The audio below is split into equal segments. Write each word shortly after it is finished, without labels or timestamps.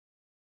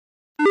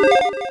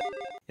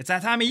It's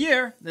that time of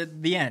year,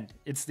 the end.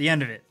 It's the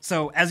end of it.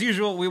 So, as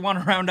usual, we want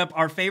to round up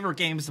our favorite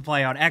games to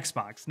play on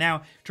Xbox.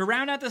 Now, to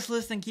round out this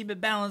list and keep it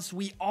balanced,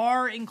 we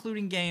are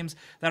including games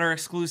that are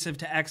exclusive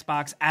to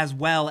Xbox as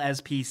well as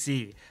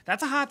PC.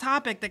 That's a hot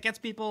topic that gets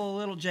people a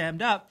little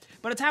jammed up,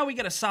 but it's how we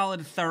get a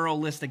solid, thorough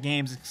list of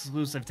games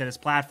exclusive to this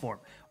platform.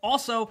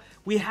 Also,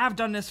 we have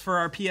done this for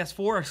our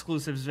PS4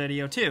 exclusives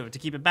video too, to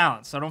keep it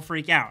balanced, so don't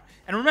freak out.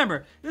 And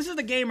remember, this is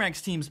the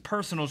gameranx team's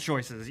personal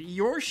choices.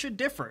 Yours should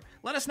differ.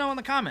 Let us know in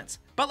the comments.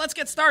 But let's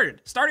get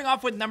started. Starting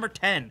off with number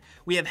 10,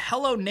 we have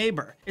Hello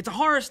Neighbor. It's a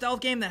horror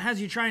stealth game that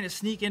has you trying to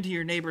sneak into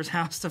your neighbor's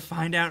house to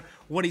find out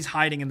what he's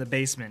hiding in the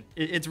basement.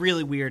 It's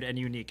really weird and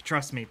unique,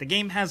 trust me. The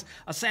game has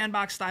a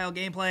sandbox-style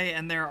gameplay,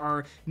 and there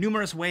are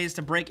numerous ways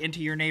to break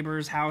into your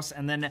neighbor's house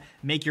and then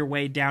make your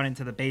way down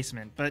into the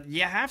basement. But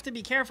you have to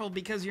be careful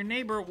because your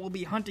neighbor will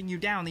be hunting you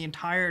down the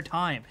entire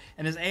time,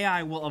 and his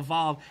AI will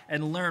evolve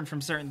and learn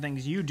from certain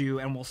things you do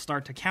and will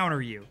start to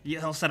counter you.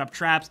 He'll set up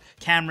traps,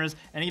 cameras,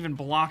 and even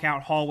block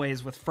out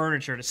hallways with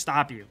furniture to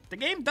stop you. The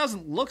game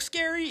doesn't look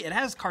scary, it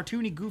has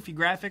cartoony, goofy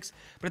graphics,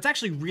 but it's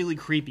actually really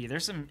creepy.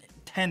 There's some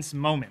tense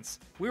moments.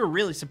 We were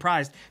really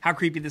surprised how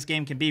creepy this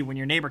game can be when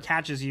your neighbor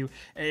catches you.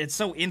 It's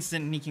so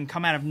instant and he can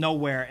come out of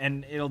nowhere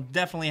and it'll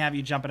definitely have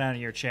you jumping out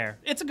of your chair.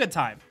 It's a good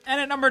time.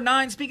 And at number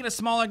 9, speaking of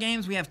smaller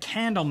games, we have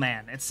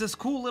Candleman. It's this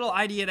cool little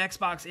ID at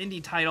Xbox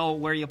indie title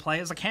where you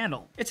play as a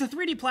candle. It's a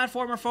 3D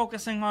platformer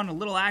focusing on a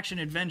little action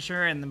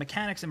adventure, and the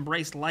mechanics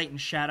embrace light and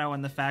shadow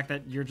and the fact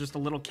that you're just a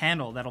little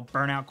candle that'll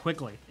burn out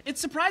quickly.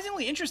 It's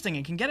surprisingly interesting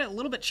and can get a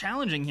little bit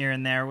challenging here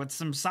and there with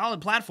some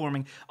solid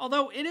platforming,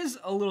 although it is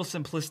a little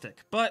simplistic.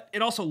 But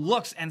it also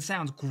looks and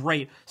sounds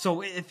great,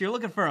 so if you're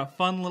looking for a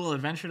fun little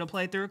adventure to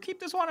play through,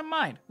 keep this one in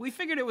mind. We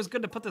figured it was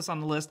good to put this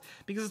on the list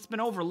because it's been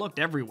overlooked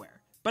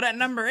everywhere. But at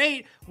number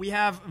 8, we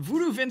have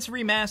Voodoo Vince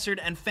Remastered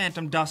and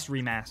Phantom Dust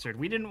Remastered.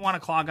 We didn't want to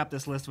clog up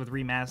this list with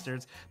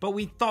remasters, but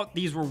we thought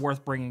these were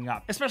worth bringing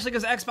up, especially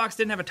because Xbox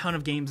didn't have a ton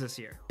of games this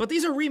year. But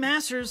these are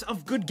remasters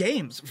of good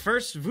games.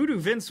 First, Voodoo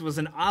Vince was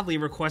an oddly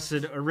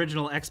requested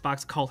original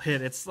Xbox cult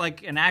hit. It's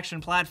like an action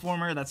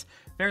platformer that's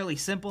fairly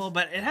simple,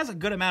 but it has a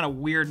good amount of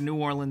weird New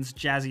Orleans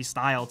jazzy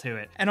style to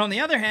it. And on the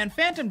other hand,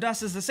 Phantom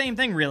Dust is the same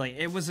thing, really.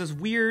 It was this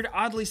weird,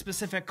 oddly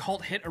specific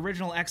cult hit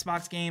original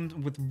Xbox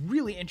game with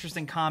really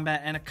interesting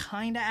combat and a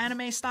kinda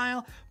anime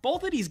style.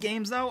 Both of these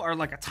games, though, are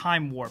like a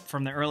time warp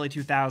from the early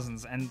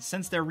 2000s, and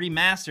since they're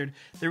remastered,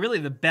 they're really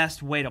the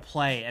best way to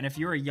play. And if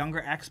you're a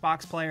younger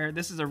Xbox player,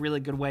 this is a really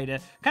good way to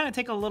kind of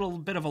take a little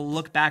bit of a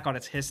look back on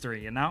its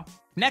history, you know?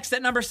 Next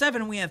at number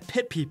 7, we have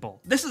Pit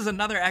People. This is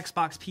another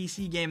Xbox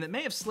PC game that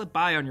may have slipped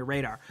by on your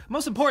radar.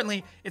 Most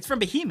importantly, it's from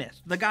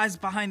Behemoth, the guys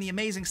behind the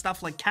amazing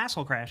stuff like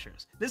Castle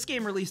Crashers. This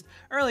game released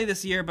early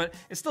this year, but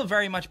it's still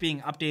very much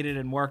being updated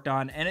and worked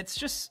on, and it's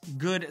just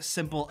good,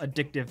 simple,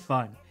 addictive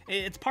fun.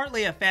 It's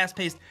partly a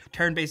fast-paced,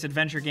 turn-based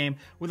adventure game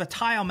with a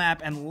tile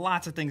map and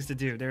lots of things to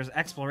do. There's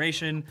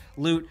exploration,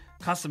 loot,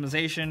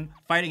 customization,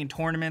 fighting in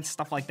tournaments,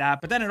 stuff like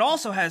that. But then it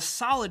also has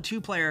solid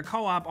 2-player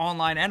co-op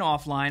online and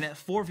offline,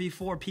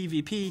 4v4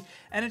 PvP,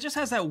 and it just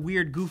has that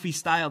weird, goofy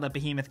style that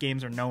Behemoth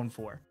games are known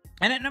for.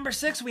 And at number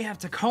 6, we have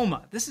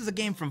Tacoma. This is a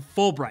game from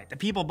Fulbright, the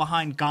people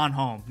behind Gone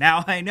Home.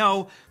 Now, I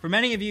know for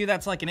many of you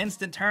that's like an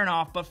instant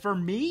turnoff, but for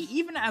me,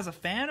 even as a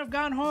fan of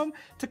Gone Home,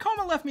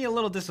 Tacoma left me a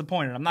little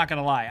disappointed, I'm not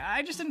gonna lie.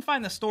 I just didn't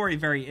find the story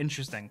very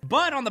interesting.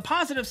 But on the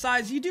positive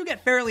sides, you do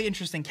get fairly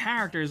interesting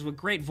characters with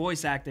great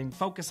voice acting,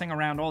 focusing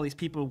around all these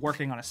people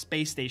working on a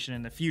space station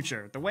in the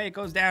future. The way it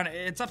goes down,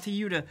 it's up to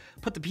you to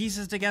put the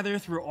pieces together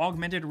through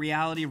augmented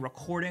reality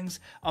recordings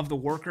of the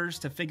workers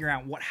to figure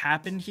out what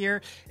happened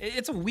here.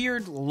 It's a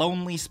weird, lonely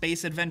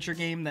space adventure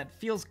game that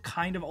feels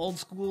kind of old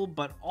school,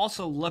 but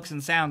also looks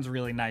and sounds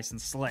really nice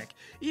and slick.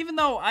 Even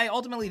though I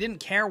ultimately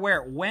didn't care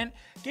where it went,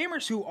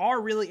 gamers who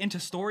are really into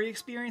story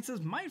experiences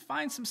might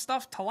find some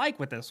stuff to like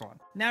with this one.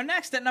 Now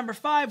next at number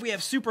 5, we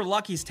have Super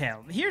Lucky's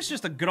Tale. Here's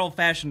just a good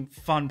old-fashioned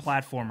fun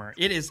platformer.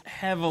 It is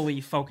heavily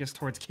focused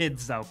towards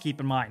kids though, keep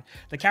in mind.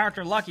 The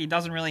character Lucky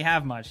doesn't really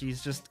have much,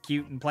 he's just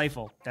cute and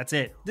playful. That's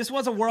it. This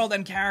was a world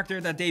and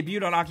character that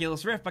debuted on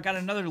Oculus Rift, but got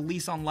another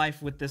lease on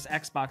life with this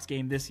Xbox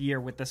game this year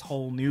with this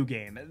whole new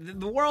game.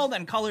 The world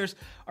and colors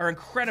are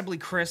incredibly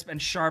crisp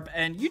and sharp,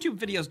 and YouTube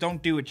videos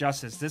don't do it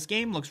justice. This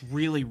game looks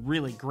really,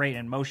 really great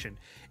in motion.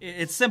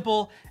 It's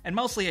simple and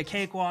mostly a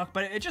cakewalk,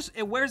 but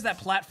it wears that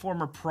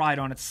platformer pride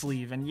on its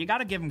sleeve, and you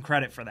gotta give them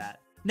credit for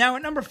that. Now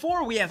at number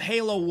 4, we have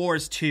Halo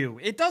Wars 2.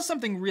 It does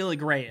something really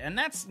great, and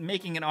that's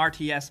making an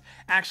RTS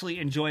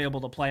actually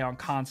enjoyable to play on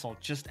console,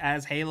 just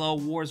as Halo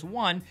Wars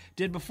 1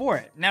 did before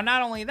it. Now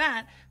not only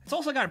that, it's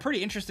also got a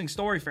pretty interesting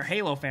story for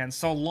Halo fans,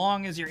 so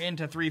long as you're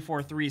into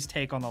 343's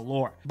take on the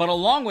lore. But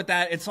along with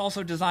that, it's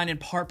also designed in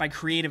part by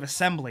Creative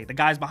Assembly, the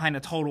guys behind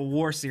the Total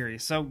War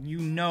series, so you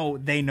know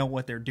they know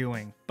what they're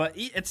doing. But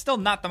it's still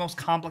not the most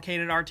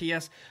complicated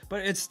RTS,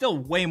 but it's still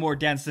way more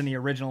dense than the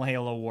original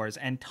Halo Wars,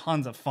 and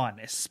tons of fun,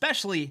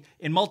 especially especially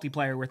in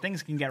multiplayer where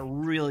things can get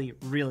really,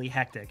 really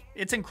hectic.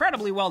 It's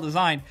incredibly well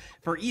designed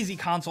for easy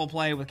console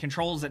play with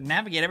controls that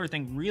navigate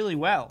everything really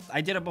well.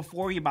 I did a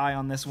before you buy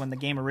on this when the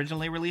game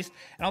originally released,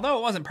 and although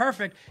it wasn't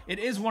perfect, it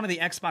is one of the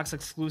Xbox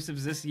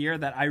exclusives this year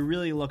that I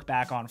really look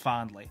back on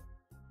fondly.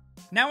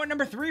 Now at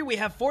number 3, we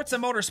have Forza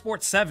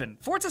Motorsport 7.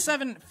 Forza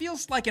 7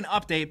 feels like an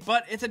update,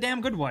 but it's a damn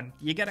good one.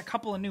 You get a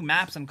couple of new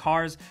maps and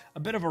cars, a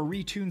bit of a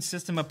retuned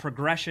system of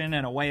progression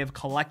and a way of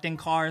collecting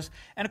cars,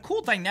 and a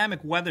cool dynamic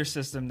weather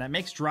system that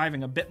makes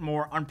driving a bit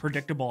more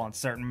unpredictable on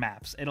certain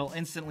maps. It'll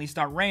instantly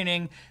start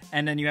raining,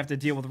 and then you have to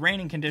deal with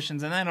raining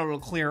conditions, and then it'll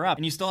clear up,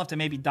 and you still have to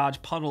maybe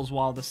dodge puddles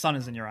while the sun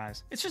is in your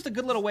eyes. It's just a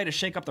good little way to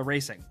shake up the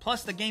racing.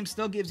 Plus, the game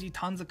still gives you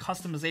tons of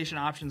customization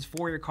options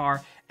for your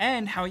car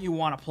and how you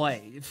want to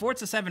play.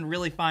 Forza 7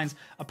 really finds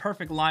a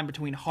perfect line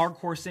between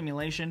hardcore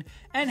simulation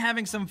and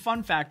having some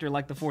fun factor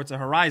like the Forza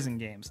Horizon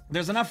games.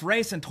 There's enough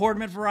race and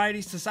tournament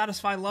varieties to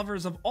satisfy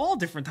lovers of all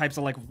different types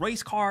of like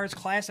race cars,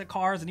 classic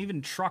cars, and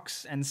even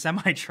trucks and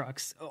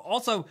semi-trucks.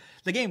 Also,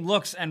 the game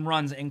looks and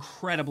runs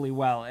incredibly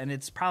well, and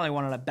it's probably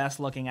one of the best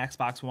looking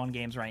Xbox One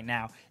games right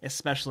now,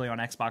 especially on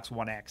Xbox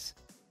One X.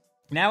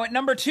 Now at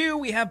number 2,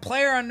 we have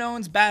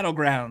PlayerUnknown's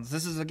Battlegrounds.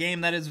 This is a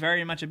game that is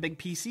very much a big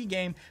PC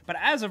game, but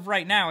as of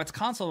right now, its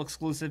console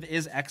exclusive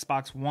is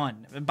Xbox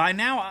One. By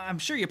now, I'm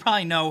sure you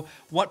probably know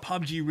what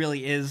PUBG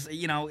really is.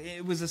 You know,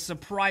 it was a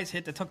surprise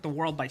hit that took the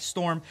world by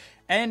storm,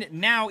 and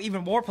now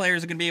even more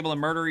players are going to be able to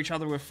murder each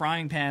other with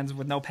frying pans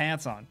with no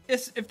pants on.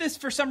 If this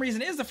for some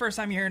reason is the first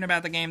time you're hearing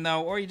about the game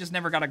though, or you just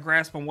never got a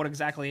grasp on what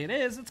exactly it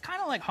is, it's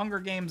kind of like Hunger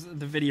Games,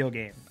 the video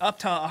game. Up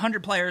to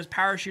 100 players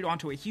parachute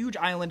onto a huge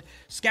island,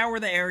 scour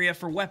the area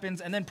for weapons,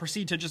 and then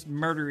proceed to just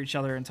murder each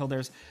other until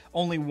there's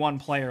only one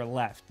player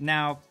left.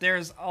 Now,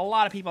 there's a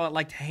lot of people that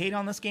like to hate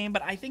on this game,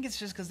 but I think it's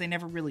just because they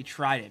never really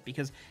tried it,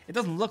 because it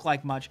doesn't look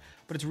like much,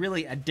 but it's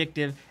really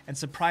addictive and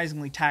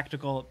surprisingly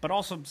tactical, but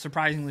also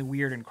surprisingly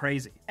weird and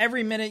crazy.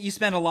 Every minute you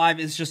spend alive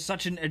is just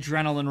such an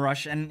adrenaline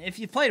rush, and if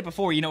you've played it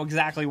before, you know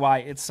exactly why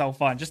it's so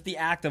fun. Just the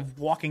act of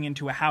walking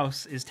into a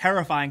house is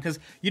terrifying, because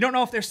you don't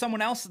know if there's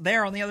someone else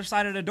there on the other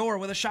side of the door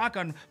with a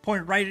shotgun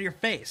pointed right at your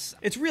face.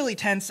 It's really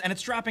tense, and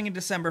it's dropping in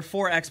December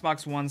for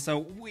Xbox One, so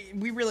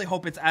we really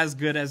hope it's as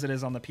good as it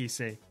is on the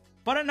PC.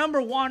 But at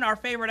number 1, our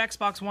favorite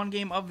Xbox One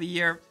game of the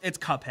year, it's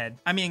Cuphead.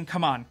 I mean,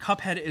 come on,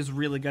 Cuphead is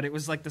really good. It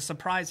was like the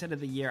surprise hit of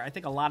the year. I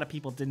think a lot of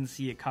people didn't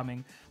see it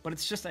coming, but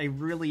it's just a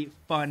really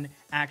fun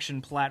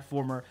action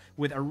platformer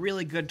with a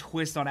really good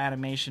twist on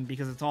animation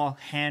because it's all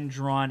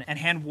hand-drawn and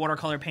hand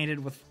watercolor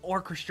painted with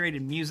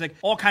orchestrated music,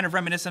 all kind of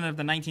reminiscent of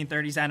the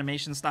 1930s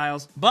animation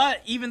styles.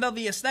 But even though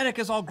the aesthetic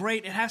is all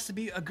great, it has to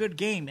be a good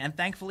game, and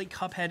thankfully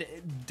Cuphead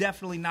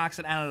definitely knocks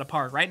it out of the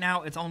park. Right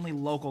now, it's only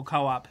local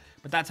co-op,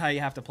 but that's how you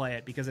have to play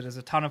it because it is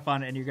a ton of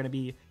fun and you're going to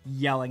be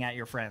yelling at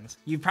your friends.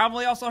 You've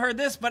probably also heard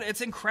this, but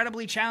it's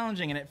incredibly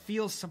challenging and it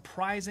feels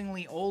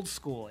surprisingly old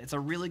school. It's a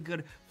really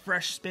good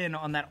fresh spin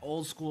on that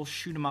old school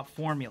shoot 'em up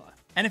formula.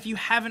 And if you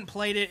haven't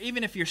played it,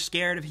 even if you're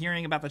scared of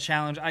hearing about the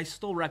challenge, I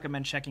still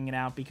recommend checking it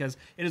out because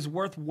it is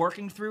worth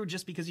working through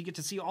just because you get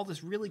to see all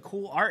this really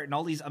cool art and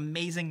all these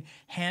amazing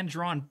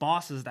hand-drawn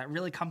bosses that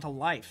really come to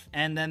life.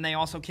 And then they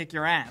also kick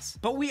your ass.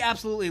 But we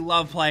absolutely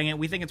love playing it.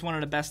 We think it's one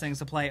of the best things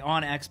to play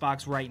on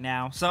Xbox right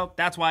now. So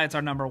that's why it's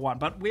our number 1.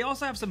 But we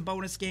also have some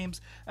bonus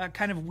games,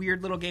 kind of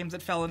weird little games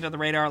that fell under the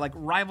radar, like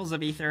Rivals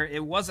of Aether.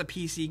 It was a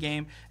PC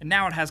game, and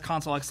now it has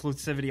console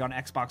exclusivity on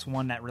Xbox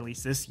One that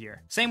released this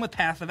year. Same with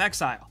Path of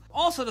Exile.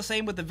 Also the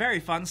same with the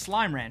very fun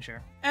Slime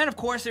Rancher. And of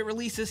course, it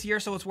released this year,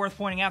 so it's worth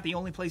pointing out the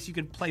only place you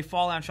can play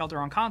Fallout Shelter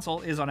on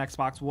console is on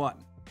Xbox One.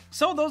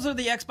 So those are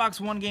the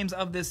Xbox One games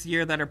of this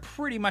year that are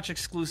pretty much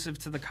exclusive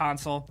to the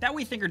console that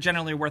we think are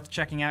generally worth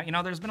checking out. You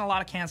know, there's been a lot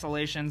of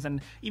cancellations,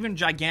 and even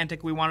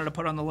Gigantic we wanted to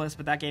put on the list,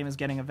 but that game is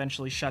getting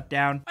eventually shut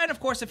down. And of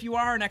course, if you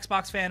are an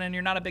Xbox fan and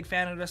you're not a big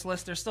fan of this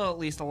list, there's still at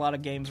least a lot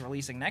of games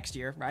releasing next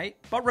year, right?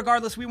 But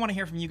regardless, we want to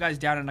hear from you guys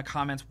down in the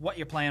comments what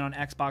you're playing on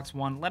Xbox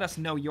One. Let us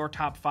know your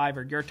top 5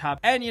 or your top.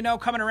 And you know,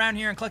 coming around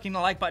here and clicking the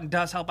like button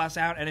does help us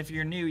out, and if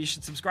you're new, you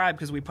should subscribe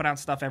because we put out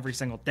stuff every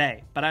single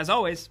day. But as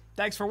always,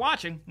 thanks for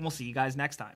watching, and we'll see you guys next time.